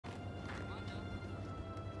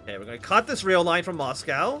Okay, we're gonna cut this rail line from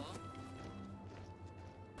Moscow.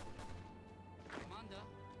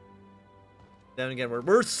 Then again,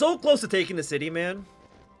 we're so close to taking the city, man.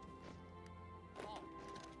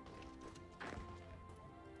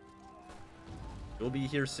 We'll be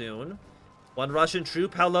here soon. One Russian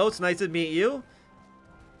troop. Hello, it's nice to meet you.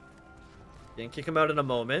 Then kick him out in a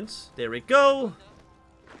moment. There we go.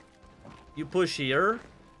 You push here.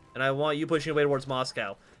 And I want you pushing away towards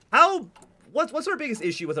Moscow. What's our biggest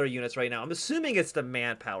issue with our units right now? I'm assuming it's the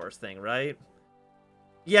manpower thing, right?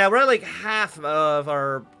 Yeah, we're at like half of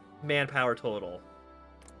our manpower total.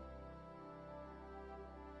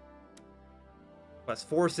 Plus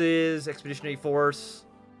forces, expeditionary force.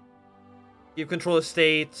 You have control of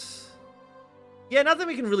states. Yeah, nothing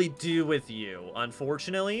we can really do with you,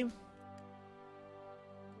 unfortunately.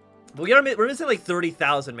 But we're missing like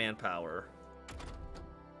 30,000 manpower.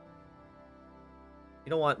 We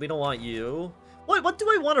don't want you. What do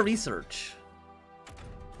I want to research?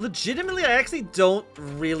 Legitimately, I actually don't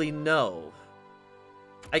really know.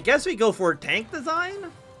 I guess we go for tank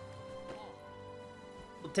design?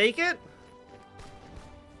 We'll take it.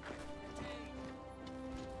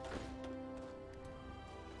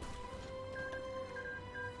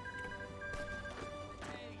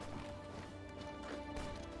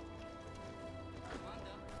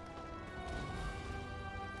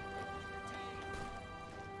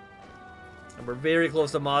 And we're very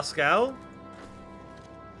close to Moscow.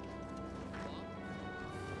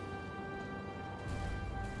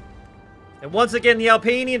 And once again, the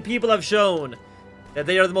Albanian people have shown that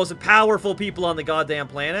they are the most powerful people on the goddamn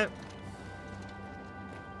planet.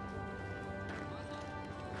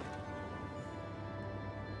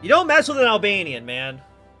 You don't mess with an Albanian, man.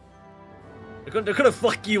 They're gonna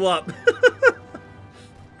fuck you up.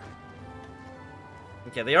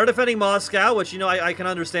 Okay, they are defending Moscow, which, you know, I can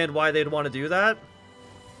understand why they'd want to do that.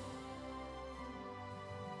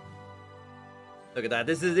 Look at that.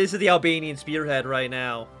 This is the Albanian spearhead right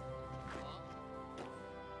now.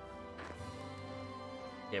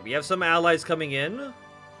 Yeah, we have some allies coming in. You're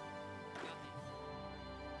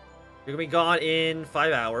gonna be gone in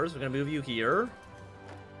 5 hours. We're gonna move you here.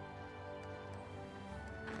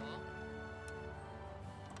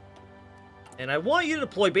 And I want you to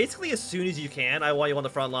deploy basically as soon as you can. I want you on the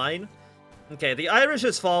front line. Okay, the Irish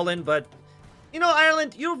has fallen, but... You know,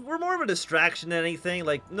 Ireland, we're more of a distraction than anything.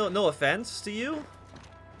 Like, no offense to you.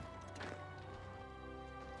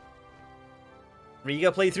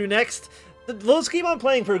 Riga playthrough next. Let's keep on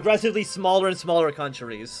playing progressively smaller and smaller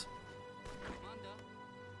countries.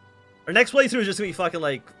 Our next playthrough is just gonna be fucking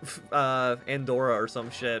like Andorra or some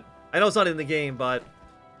shit. I know it's not in the game, but...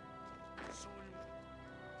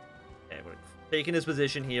 Okay, we're taking his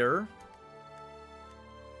position here.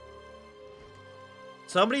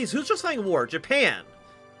 Who's just fighting war? Japan.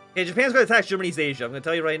 Okay, Japan's gonna attack Germany's Asia. I'm gonna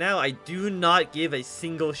tell you right now, I do not give a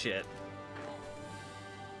single shit.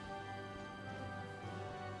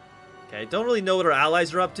 Okay, I don't really know what our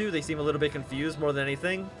allies are up to. They seem a little bit confused more than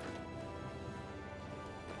anything.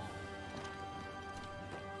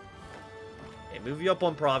 Okay, move you up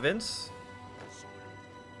one province.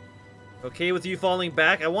 Okay with you falling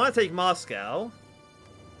back. I want to take Moscow.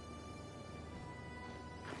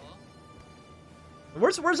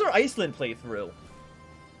 Where's our Iceland playthrough?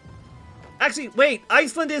 Actually, wait.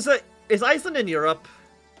 Iceland is Iceland in Europe?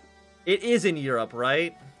 It is in Europe,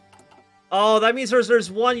 right? Oh, that means there's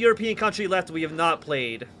one European country left we have not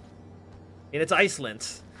played. And it's Iceland.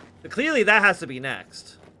 But clearly that has to be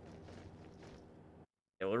next.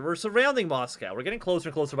 Yeah, we're surrounding Moscow. We're getting closer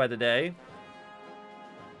and closer by the day.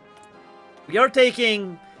 We are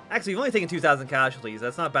taking... Actually, we've only taken 2,000 casualties.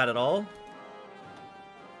 That's not bad at all.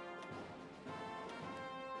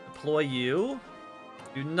 Deploy you.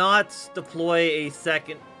 Do not deploy a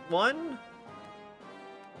second one.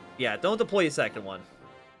 Yeah, don't deploy a second one.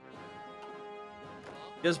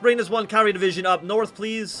 Just bring this one cavalry division up north,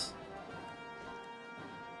 please.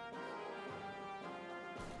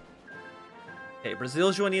 Okay,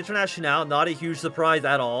 Brazil's joined the Internationale. Not a huge surprise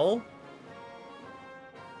at all.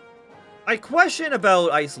 I question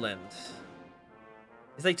about Iceland.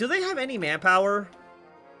 It's like, do they have any manpower?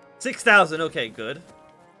 6,000. Okay, good.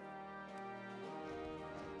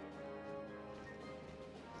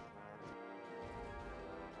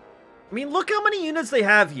 I mean, look how many units they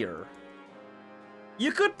have here.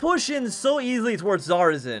 You could push in so easily towards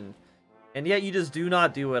Zarzan, and yet you just do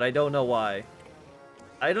not do it. I don't know why.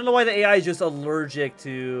 I don't know why the AI is just allergic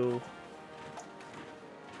to...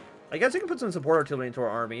 I guess we can put some support artillery into our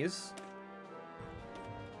armies.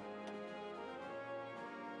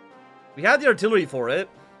 We have the artillery for it.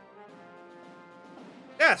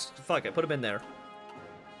 Yes, fuck it, put them in there.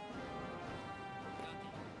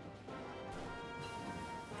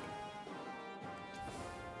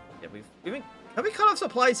 Have we cut off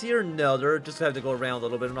supplies here? No, they're just gonna have to go around a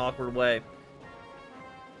little bit in an awkward way.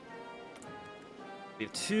 We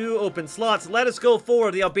have 2 open slots. Let us go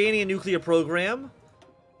forward. The Albanian nuclear program,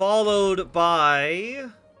 followed by, I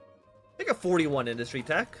think, a 41 industry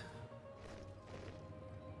tech.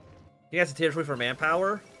 You guys have territory for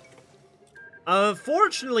manpower?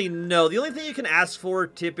 Unfortunately, no. The only thing you can ask for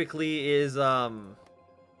typically is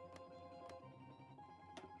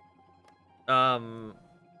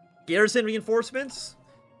garrison reinforcements,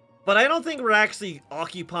 but I don't think we're actually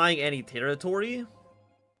occupying any territory.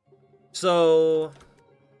 So,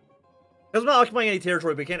 because we're not occupying any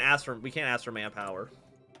territory, we can't ask for manpower.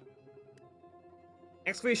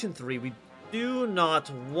 Excavation 3, we do not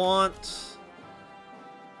want.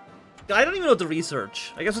 I don't even know what to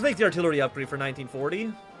research. I guess we'll take the artillery upgrade for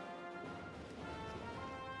 1940.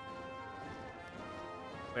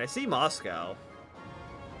 I see Moscow.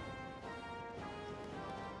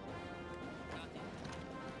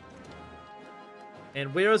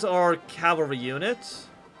 And where's our cavalry unit?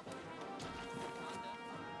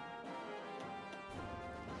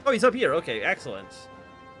 Oh, he's up here. Okay, excellent.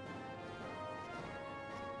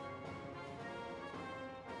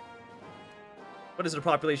 What is the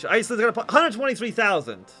population? Iceland's got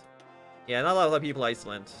 123,000. Yeah, not a lot of people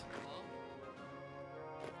Iceland.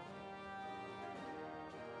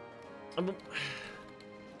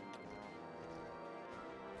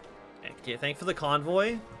 Okay, thanks for the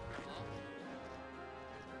convoy.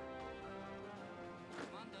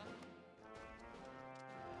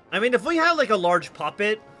 I mean, if we had like a large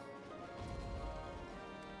puppet.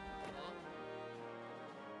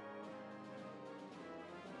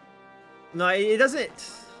 No, it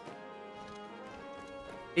doesn't.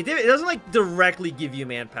 It doesn't like directly give you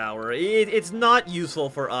manpower. It's not useful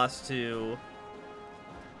for us to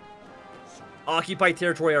occupy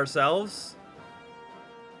territory ourselves.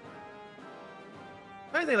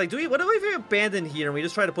 I think, like, what if we abandon here and we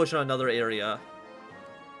just try to push on another area?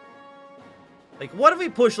 Like, what if we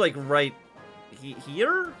push like right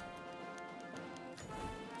here?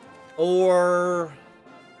 Or,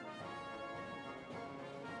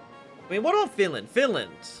 I mean, what about Finland?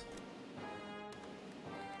 Finland.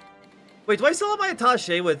 Wait, do I still have my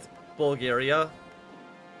attaché with Bulgaria?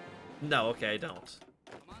 No, okay, I don't.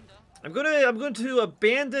 I'm going to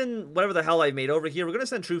abandon whatever the hell I made over here. We're gonna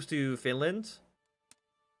send troops to Finland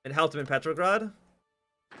and help them in Petrograd.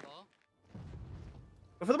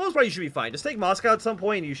 But for the most part, you should be fine. Just take Moscow at some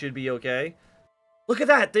point, and you should be okay. Look at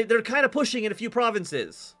that! They're kind of pushing in a few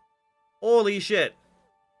provinces. Holy shit!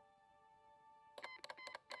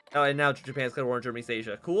 Oh, and now Japan's got a war in Germany,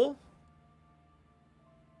 Asia. Cool.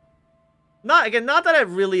 Not that it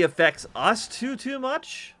really affects us too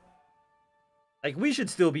much. Like, we should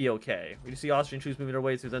still be okay. We see Austrian troops moving their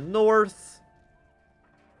way through the north.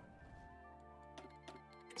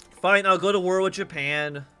 Fine, I'll go to war with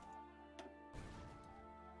Japan.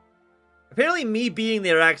 Apparently, me being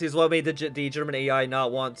there actually is what made the German AI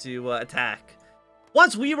not want to attack.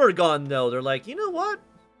 Once we were gone, though, they're like, you know what?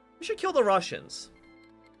 We should kill the Russians.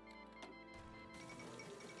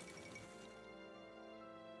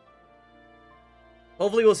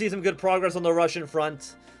 Hopefully, we'll see some good progress on the Russian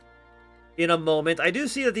front in a moment. I do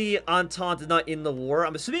see that the Entente is not in the war.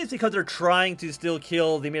 I'm assuming it's because they're trying to still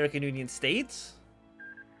kill the American Union States.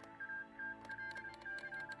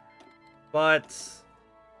 But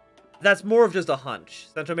that's more of just a hunch.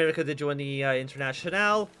 Central America did join the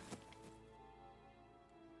Internationale.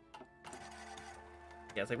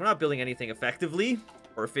 Yeah, it's like we're not building anything effectively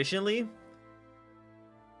or efficiently.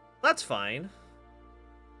 That's fine.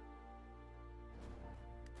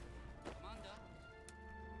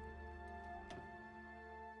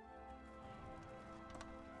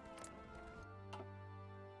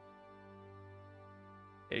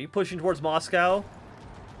 Are you pushing towards Moscow?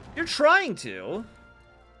 You're trying to.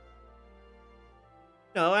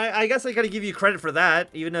 No, I guess I gotta give you credit for that,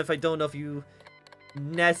 even if I don't know if you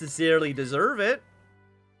necessarily deserve it.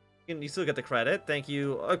 You still get the credit. Thank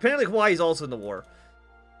you. Apparently Hawaii is also in the war.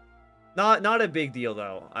 Not a big deal,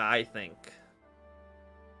 though, I think.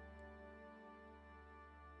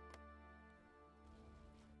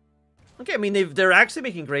 Okay, I mean, they're actually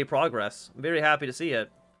making great progress. I'm very happy to see it.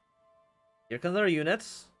 Here comes our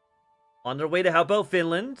units. On their way to help out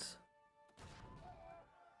Finland.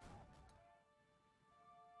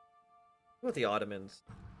 What about the Ottomans?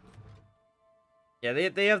 Yeah,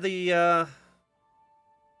 they have the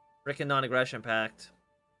frickin' non-aggression pact.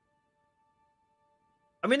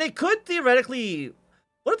 I mean, they could theoretically.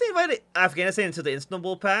 What if they invited Afghanistan into the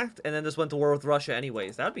Istanbul Pact and then just went to war with Russia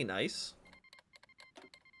anyways? That'd be nice.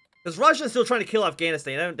 Because Russia's still trying to kill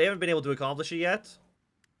Afghanistan. They haven't been able to accomplish it yet.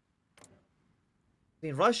 I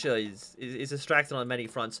mean, Russia is distracted on many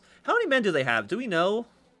fronts. How many men do they have? Do we know?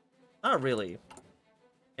 Not really.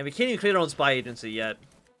 And we can't even create our own spy agency yet.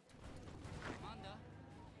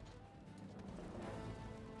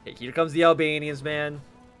 Okay, here comes the Albanians, man.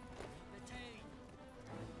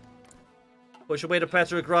 Push away to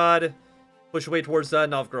Petrograd. Push away towards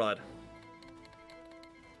Novgorod.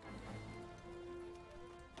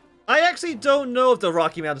 I actually don't know if the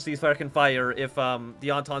Rocky Mountain ceasefire can fire if the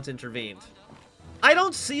Entente intervened. I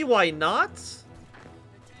don't see why not.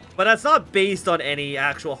 But that's not based on any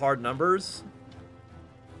actual hard numbers.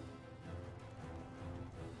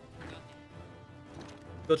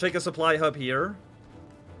 Go check a supply hub here.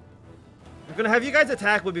 I'm gonna have you guys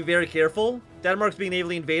attack, but be very careful. Denmark's being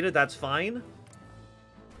navally invaded, that's fine.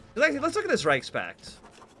 Let's look at this Reichspakt.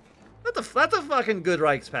 That's a fucking good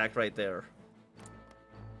Reichspakt right there.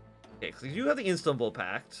 Okay, so you have the Istanbul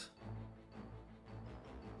Pact.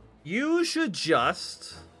 You should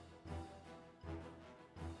just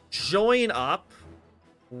join up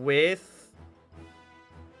with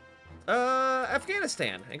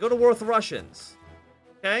Afghanistan and go to war with the Russians.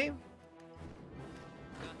 Okay?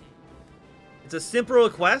 It's a simple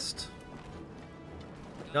request.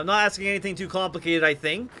 Now, I'm not asking anything too complicated, I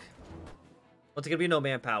think. Well, it's gonna be no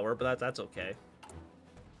manpower, but that's okay.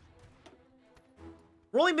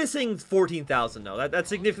 We're only missing 14,000 though. That's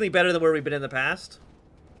significantly better than where we've been in the past.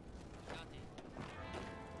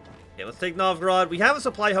 Okay, let's take Novgorod. We have a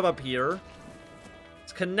supply hub up here.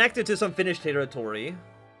 It's connected to some Finnish territory.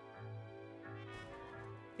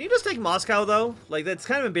 Can you just take Moscow, though? Like, that's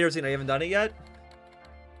kind of embarrassing I haven't done it yet.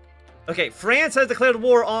 Okay, France has declared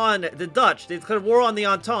war on the Dutch. They declared war on the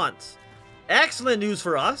Entente. Excellent news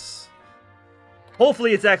for us.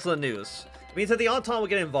 Hopefully it's excellent news. It means that the Entente will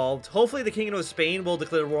get involved. Hopefully the Kingdom of Spain will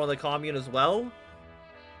declare war on the Commune as well.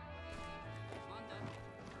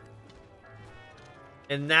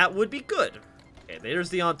 And that would be good. Okay, there's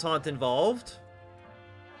the Entente involved.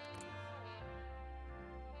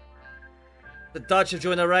 The Dutch have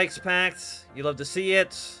joined the Reichspakt. You love to see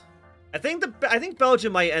it. I think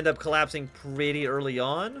Belgium might end up collapsing pretty early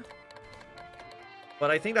on.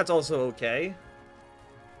 But I think that's also okay.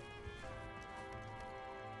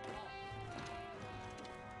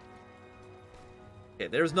 Okay,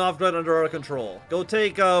 there's Novgorod under our control. Go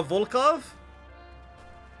take Volkov.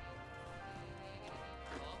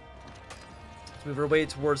 Let's move our way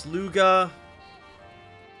towards Luga.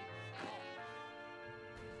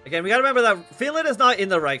 Again, we gotta remember that Finland is not in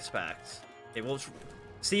the Reichspakt. Okay, we'll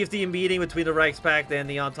see if the meeting between the Reichspakt and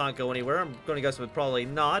the Entente go anywhere. I'm going to guess it would probably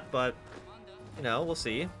not, but, you know, we'll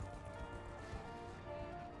see.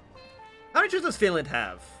 How many troops does Finland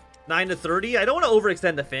have? 9 to 30? I don't want to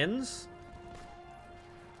overextend the Finns.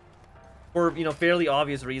 For, you know, fairly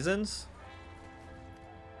obvious reasons.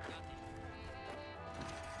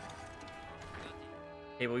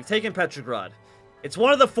 Okay, but we've taken Petrograd. It's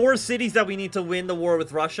one of the 4 cities that we need to win the war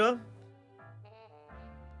with Russia.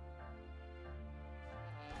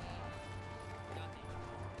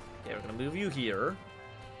 Okay, we're gonna move you here.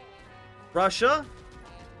 Russia.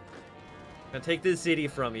 Gonna take this city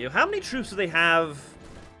from you. How many troops do they have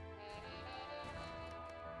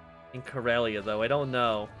in Karelia, though? I don't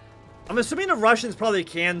know. I'm assuming the Russians probably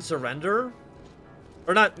can surrender.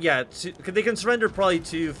 Or not, yeah, they can surrender probably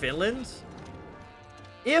to Finland.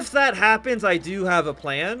 If that happens, I do have a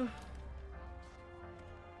plan.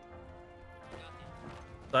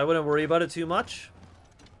 So I wouldn't worry about it too much.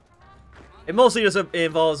 It mostly just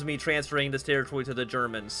involves me transferring this territory to the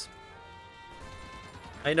Germans.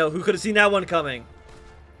 I know, who could have seen that one coming?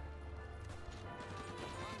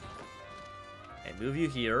 And move you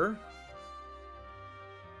here.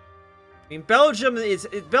 I mean,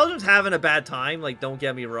 Belgium's having a bad time, like, don't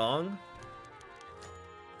get me wrong.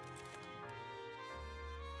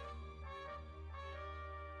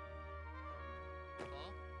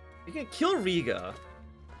 You can kill Riga.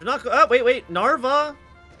 They're not. Oh, wait. Narva?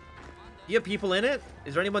 Do you have people in it?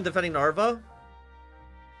 Is there anyone defending Narva?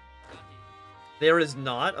 There is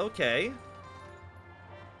not. Okay.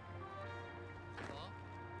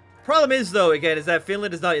 Problem is, though, again, is that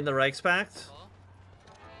Finland is not in the Reichspakt.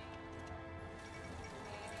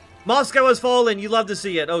 Moscow has fallen. You love to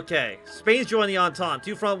see it. Okay. Spain's joined the Entente.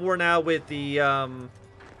 2-front war now with the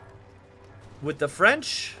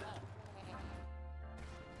French.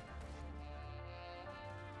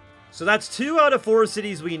 So that's 2 out of 4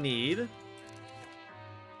 cities we need.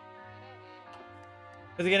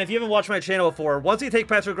 Because again, if you haven't watched my channel before, once we take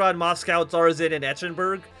Petrograd, Moscow, Zarzin, and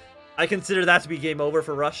Echenberg, I consider that to be game over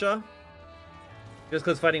for Russia. Just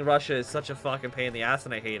because fighting Russia is such a fucking pain in the ass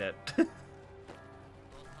and I hate it.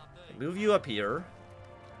 Move you up here.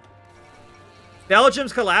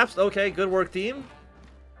 Belgium's collapsed. Okay, good work, team.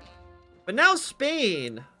 But now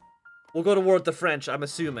Spain will go to war with the French, I'm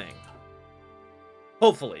assuming.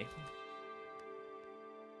 Hopefully.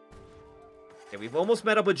 Okay, we've almost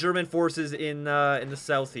met up with German forces in the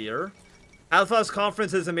south here. Alpha's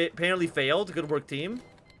conference has apparently failed. Good work, team.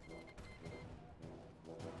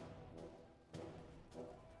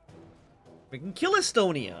 We can kill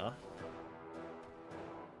Estonia.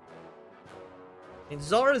 And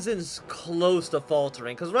Zarazin's close to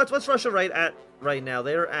faltering. Because what's Russia right now?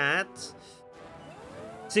 They're at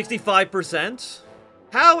 65%.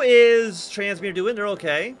 How is Transmir doing? They're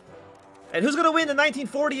okay. And who's going to win the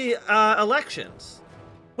 1940 elections?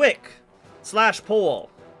 Quick. /poll.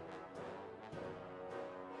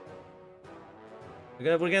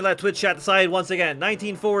 We're gonna let Twitch chat decide once again.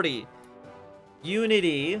 1940.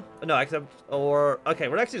 Unity. No, except... Or... Okay,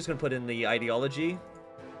 we're actually just going to put in the ideology.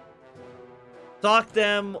 Stock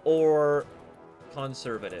them or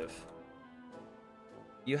conservative.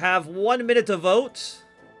 You have 1 minute to vote.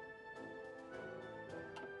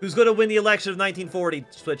 Who's going to win the election of 1940,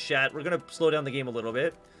 Twitch chat? We're going to slow down the game a little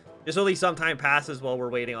bit. Just so at least some time passes while we're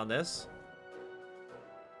waiting on this.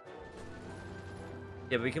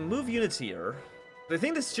 Yeah, but we can move units here. I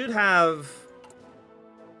think this should have...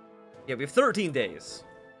 Yeah, we have 13 days.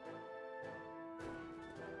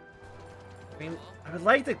 I mean, I would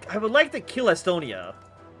like to kill Estonia.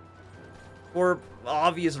 For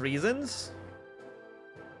obvious reasons.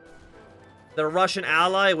 They're a Russian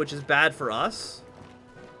ally, which is bad for us.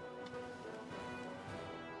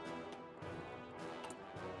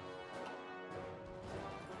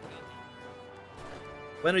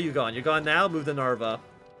 When are you gone? You're gone now? Move to Narva.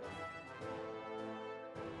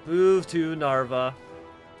 Move to Narva.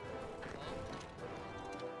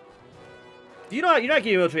 You're not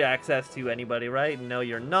getting military access to anybody, right? No,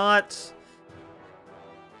 you're not.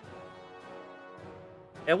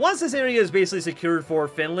 And once this area is basically secured for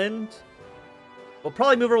Finland, we'll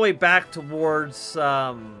probably move our way back towards,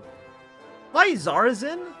 Zarazin?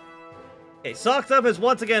 Okay, Sokhtub has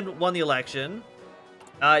once again won the election.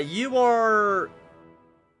 You are...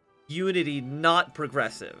 Unity, not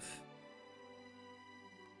progressive.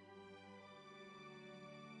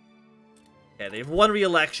 Okay, they've won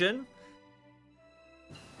re-election.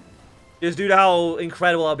 Just due to how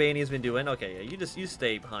incredible Albania's been doing. Okay, yeah, you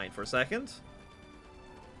stay behind for a second.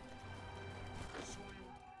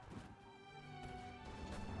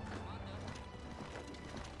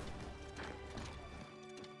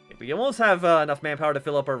 Okay, we almost have enough manpower to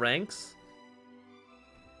fill up our ranks.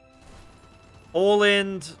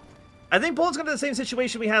 Poland. I think Poland's going to be the same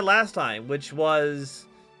situation we had last time, which was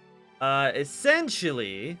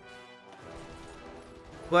essentially...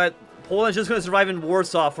 But Poland's just going to survive in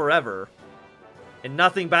Warsaw forever. And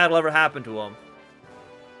nothing bad will ever happen to them.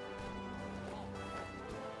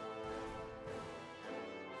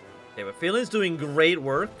 Okay, but Finland's doing great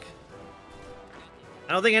work.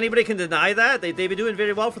 I don't think anybody can deny that. They've been doing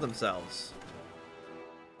very well for themselves.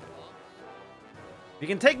 You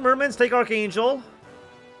can take Mermans, take Archangel.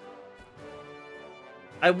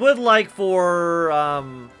 I would like for,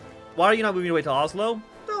 why are you not moving away to Oslo?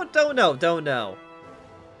 Don't know.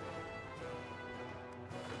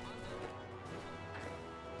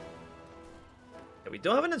 We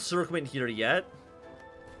don't have an encirclement here yet.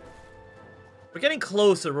 We're getting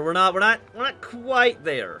closer, but we're not quite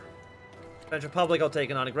there. French Republic, I'll take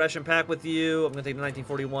an non-aggression pact with you. I'm gonna take the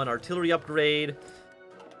 1941 artillery upgrade.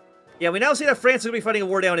 Yeah, we now see that France is gonna be fighting a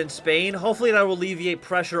war down in Spain. Hopefully that will alleviate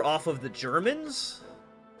pressure off of the Germans.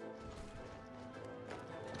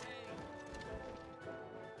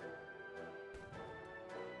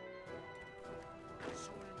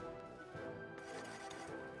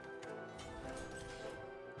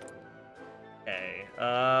 Okay,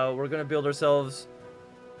 we're gonna build ourselves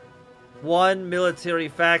one military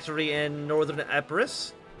factory in northern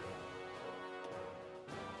Epirus.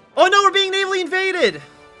 Oh no, we're being navally invaded!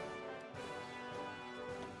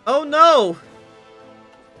 Oh no!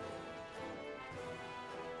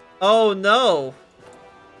 Oh no!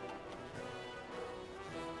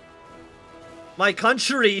 My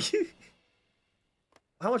country!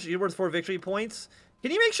 How much are you worth for victory points?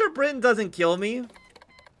 Can you make sure Britain doesn't kill me?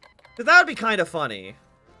 Because that would be kind of funny.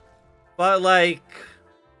 But, like...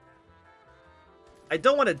 I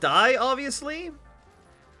don't want to die, obviously.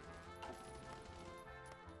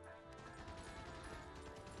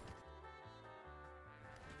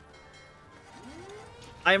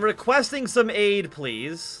 I'm requesting some aid,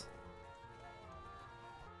 please.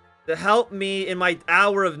 To help me in my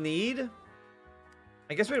hour of need.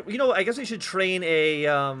 I guess I guess we should train a,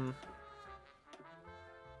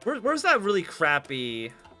 where's that really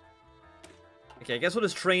crappy... Okay, I guess we'll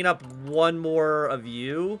just train up one more of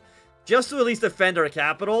you. Just to at least defend our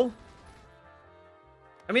capital.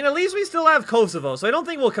 I mean, at least we still have Kosovo, so I don't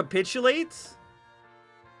think we'll capitulate.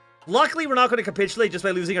 Luckily, we're not going to capitulate just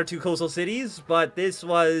by losing our 2 coastal cities, but this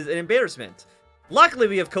was an embarrassment. Luckily,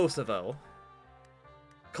 we have Kosovo.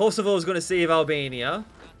 Kosovo is going to save Albania.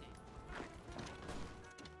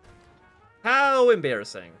 How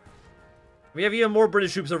embarrassing. We have even more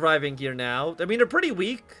British troops arriving here now. I mean, they're pretty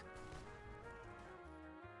weak.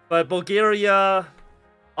 But Bulgaria,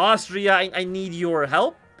 Austria, I need your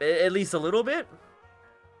help. At least a little bit.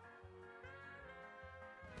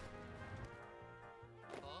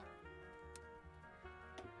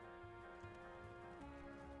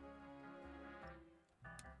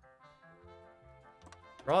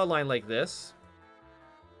 Draw a line like this.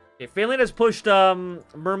 Okay, Finland has pushed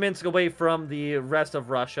Murmansk away from the rest of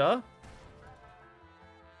Russia.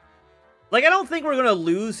 Like, I don't think we're gonna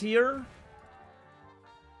lose here.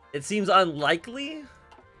 It seems unlikely.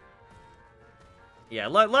 Yeah,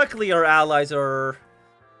 luckily our allies are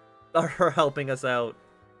helping us out.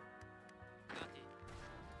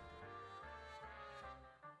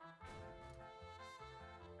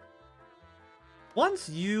 Once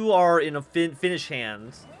you are in a Finnish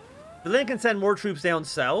hands, Finland can send more troops down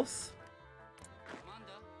south,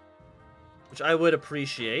 which I would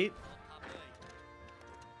appreciate.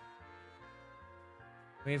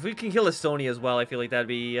 I mean, if we can kill Estonia as well, I feel like that'd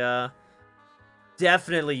be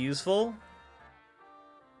definitely useful.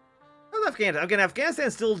 How's Afghanistan? Again,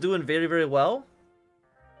 Afghanistan's still doing very, very well.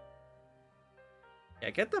 Yeah,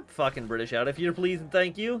 get the fucking British out of here, please, and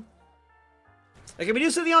thank you. Okay, we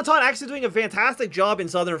do see the Entente actually doing a fantastic job in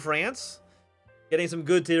southern France. Getting some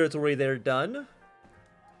good territory there done.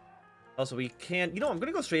 Also, we can't... You know, I'm going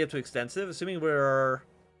to go straight up to extensive, assuming we're...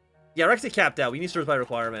 Yeah, we're actually capped out. We need stores by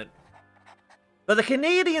requirement. But the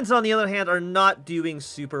Canadians, on the other hand, are not doing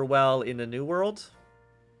super well in the New World.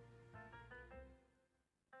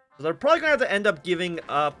 So they're probably going to have to end up giving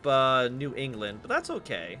up New England, but that's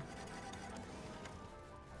okay.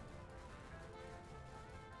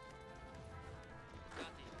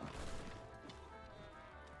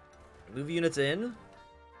 Move units in.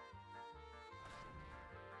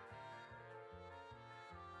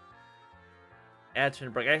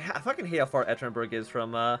 Etrenburg. I fucking hate how far Etrenburg is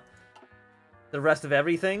from the rest of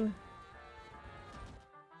everything.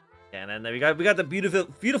 And then we got the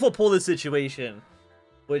beautiful Polish situation,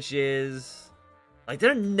 which is like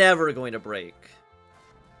they're never going to break.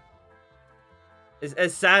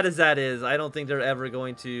 As sad as that is, I don't think they're ever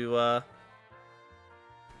going to.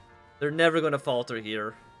 They're never going to falter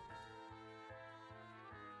here.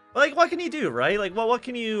 Like, what can you do, right? Like, what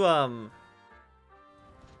can you,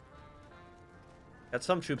 Got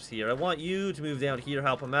some troops here. I want you to move down here,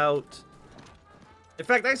 help them out. In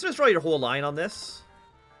fact, I just destroy your whole line on this.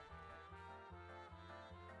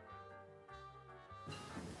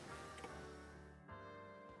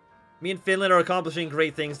 Me and Finland are accomplishing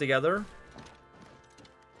great things together.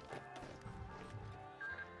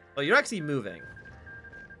 Oh, you're actually moving.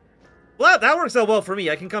 Well, that works out well for me.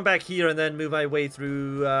 I can come back here and then move my way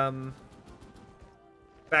through,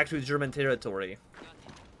 back to German territory.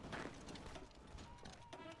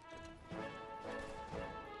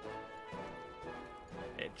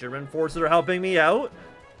 Okay, German forces are helping me out.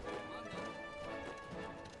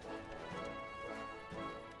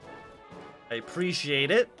 I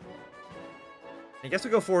appreciate it. I guess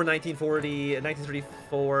we go for 1940 and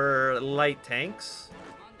 1934 light tanks.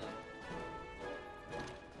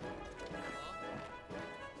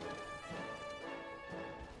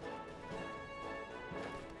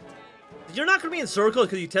 You're not going to be encircled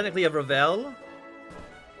because you technically have Revel.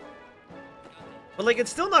 But, like, it's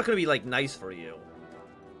still not going to be, like, nice for you.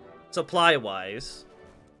 Supply-wise.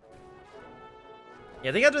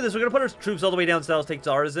 Yeah, I think after this, we're going to put our troops all the way down south, take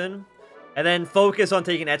Zarzin. And then focus on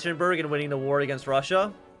taking Etchenberg and winning the war against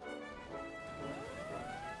Russia.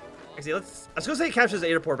 Actually, I was going to say capture this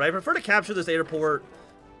airport, but I prefer to capture this airport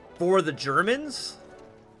for the Germans.